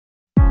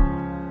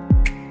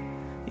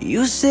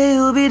You say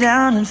you'll be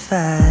down in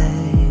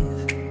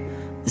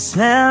 5. The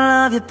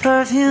smell of your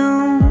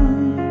perfume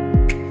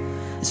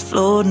is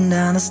floating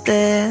down the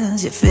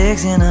stairs. You're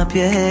fixing up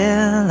your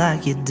hair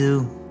like you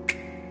do.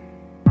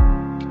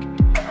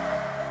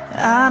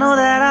 I know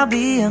that I'll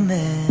be a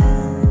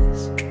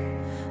mess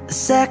the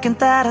second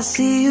that I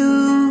see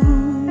you.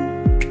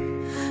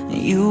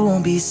 You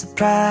won't be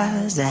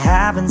surprised, it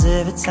happens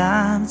every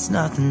time, it's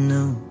nothing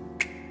new.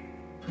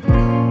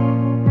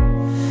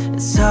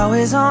 It's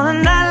always on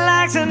a night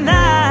like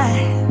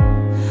tonight.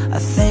 I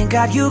thank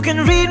God you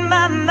can read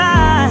my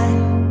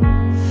mind,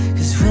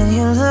 'cause when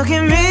you look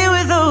at me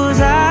with those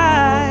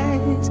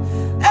eyes,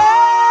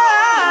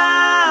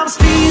 I'm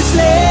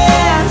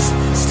speechless,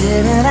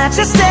 staring at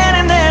you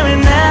standing there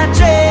in that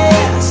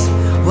dress.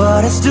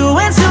 What it's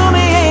doing to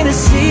me ain't a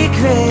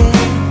secret,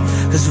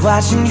 'cause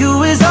watching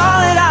you is all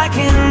that I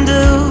can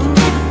do.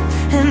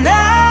 And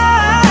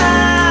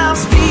I'm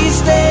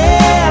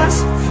speechless.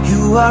 You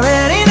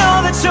already know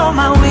that you're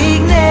my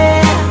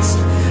weakness.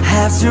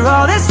 After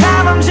all this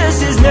time I'm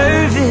just as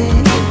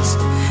nervous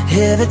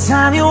every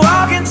time you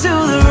walk into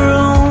the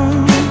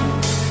room.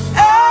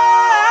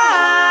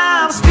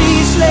 I'm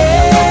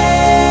speechless.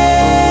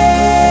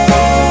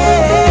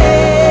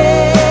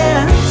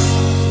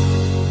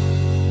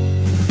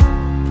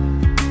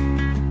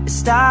 It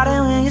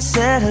started when you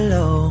said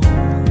hello,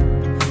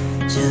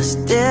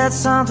 just did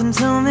something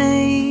to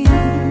me.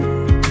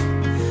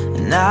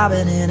 And I've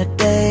been in a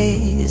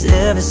daze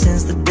ever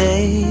since the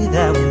day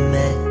that we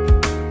met.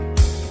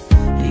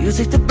 You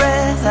take the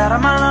breath out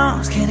of my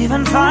lungs, can't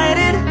even fight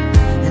it,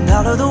 and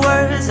all of the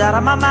words out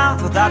of my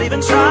mouth without even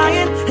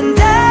trying. And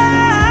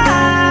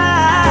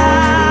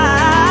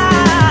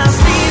I'm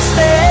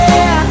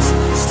speechless,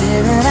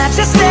 staring at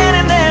you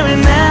standing there in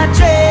that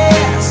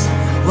dress.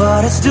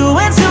 What it's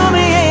doing to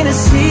me ain't a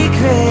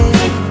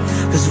secret,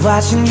 'cause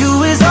watching you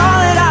is all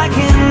that I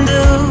can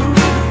do.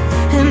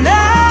 And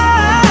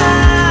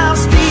I'm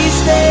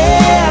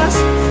speechless.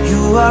 You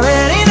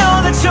already know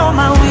that you're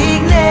my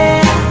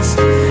weakness.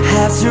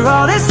 After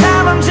all this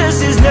time I'm just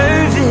as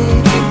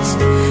nervous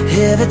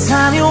every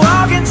time you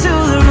walk into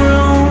the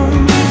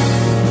room.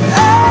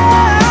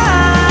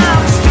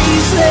 I'm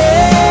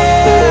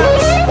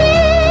speechless.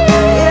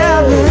 Yeah,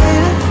 baby.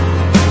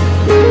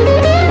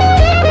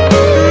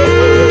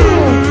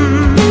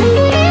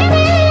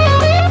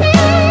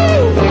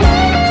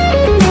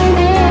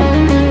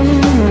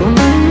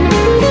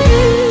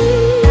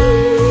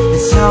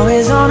 It's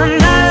always on a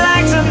night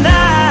like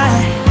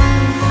tonight.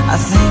 I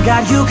thank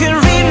God you can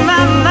read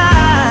my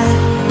mind,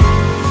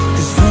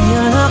 'cause when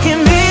you look at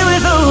me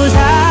with those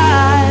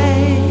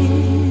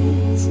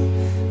eyes,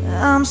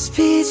 I'm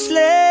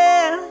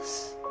speechless.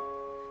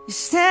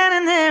 You're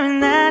standing there in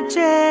that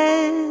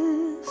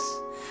dress.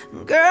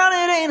 Girl,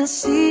 it ain't a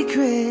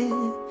secret,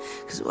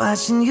 'cause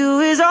watching you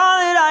is all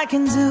that I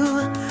can do.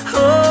 Oh,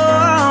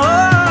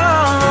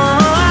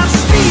 I'm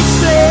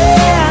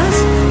speechless.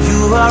 You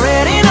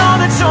already know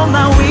that you're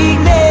my weakness.